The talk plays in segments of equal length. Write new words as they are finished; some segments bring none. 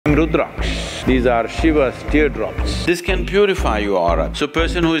Rudraksh, these are Shiva's teardrops. This can purify your aura. So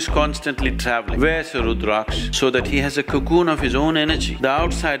person who is constantly traveling wears a Rudraksh so that he has a cocoon of his own energy. The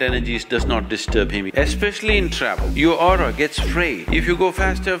outside energies does not disturb him. Especially in travel, your aura gets frayed. If you go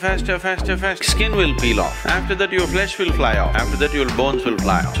faster, skin will peel off. After that your flesh will fly off. After that your bones will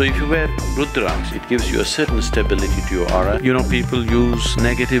fly off. So if you wear Rudraksh, it gives you a certain stability to your aura. You know, people use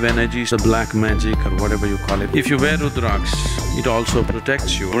negative energies, the black magic or whatever you call it. If you wear Rudraksh, it also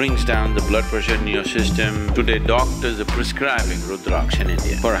protects you, brings down the blood pressure in your system. Today doctors are prescribing Rudraksh in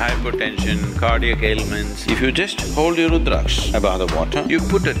India for hypertension, cardiac ailments. If you just hold your Rudraksh above the water, you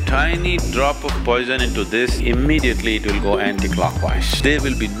put a tiny drop of poison into this, immediately it will go anti-clockwise. There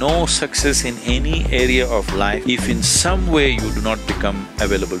will be no success in any area of life if in some way you do not become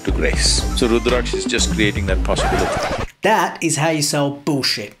available to grace. So Rudraksh is just creating that possibility. That is how you sell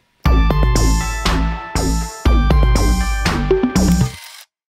bullshit.